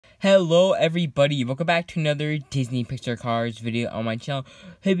Hello everybody, welcome back to another Disney Pixar Cars video on my channel.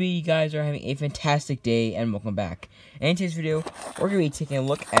 Hope you guys are having a fantastic day and welcome back. In today's video, we're going to be taking a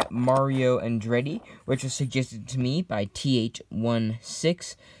look at Mario Andretti, which was suggested to me by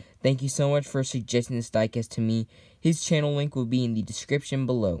TH16. Thank you so much for suggesting this diecast to me. His channel link will be in the description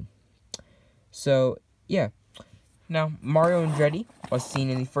below. So, yeah. Now, Mario Andretti was seen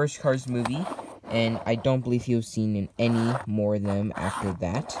in the first Cars movie, and I don't believe he was seen in any more of them after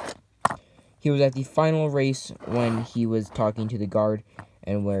that. He was at the final race when he was talking to the guard,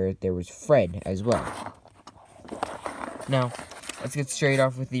 and where there was Fred as well. Now, let's get straight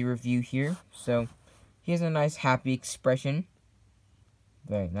off with the review here. So, he has a nice happy expression.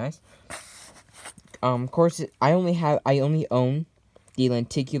 Very nice. Of course, I only own the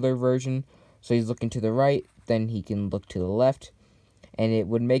lenticular version, so he's looking to the right, then he can look to the left, and it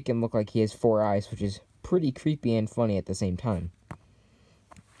would make him look like he has 4 eyes, which is pretty creepy and funny at the same time.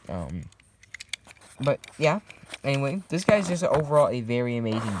 But yeah, anyway, this guy's just overall a very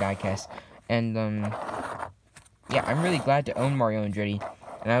amazing diecast, and yeah, I'm really glad to own Mario Andretti,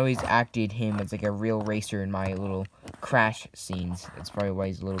 and I always acted him as like a real racer in my little crash scenes. That's probably why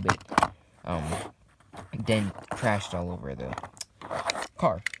he's a little bit crashed all over the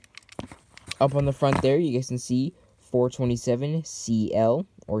car. Up on the front there, you guys can see 427 CL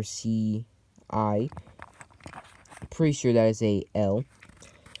or CI. Pretty sure that is a L.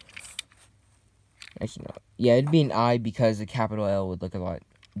 Actually, no. Yeah, it'd be an I because a capital L would look a lot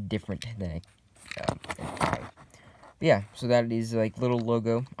different than an I. But yeah, so that is like little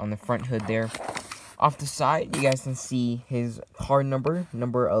logo on the front hood there. Off the side, you guys can see his car number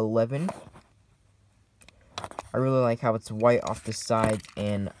 11. I really like how it's white off the side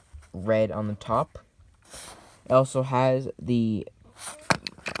and red on the top. It also has the,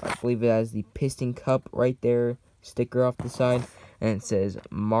 I believe it has the piston cup right there, sticker off the side, and it says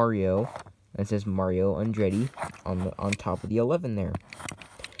Mario. And it says Mario Andretti on top of the 11 there.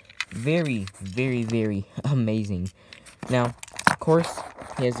 Very, very, very amazing. Now, of course,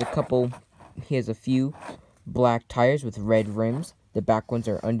 he has a few black tires with red rims. The back ones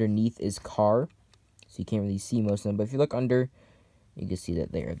are underneath his car, so you can't really see most of them. But if you look under, you can see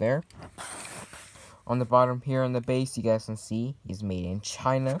that they are there. On the bottom here on the base, you guys can see he's made in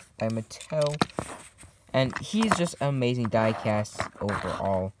China by Mattel. And he's just an amazing diecast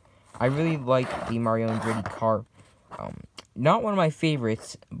overall. I really like the Mario Andretti car. Not one of my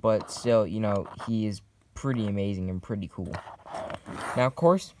favorites, but still, you know, he is pretty amazing and pretty cool. Now, of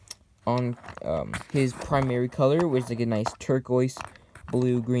course, on his primary color, which is like a nice turquoise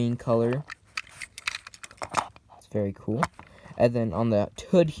blue-green color. It's very cool. And then on the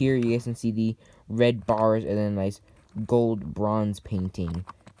hood here, you guys can see the red bars and then a nice gold bronze painting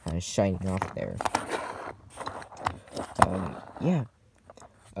kind of shining off there. Yeah.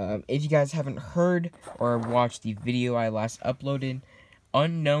 If you guys haven't heard or watched the video I last uploaded,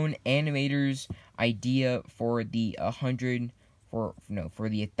 Unknown Animator's idea for the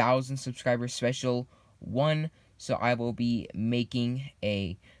 1,000 subscriber special won, so I will be making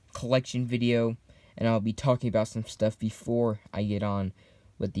a collection video, and I'll be talking about some stuff before I get on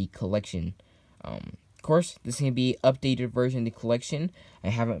with the collection. Of course, this is going to be an updated version of the collection. I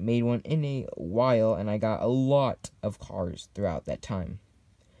haven't made one in a while, and I got a lot of cars throughout that time.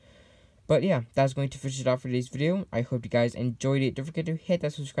 But yeah, that's going to finish it off for today's video. I hope you guys enjoyed it. Don't forget to hit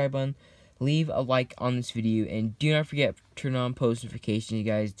that subscribe button, leave a like on this video, and do not forget to turn on post notifications. You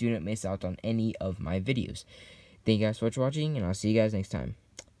guys do not miss out on any of my videos. Thank you guys so much for watching, and I'll see you guys next time.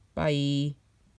 Bye!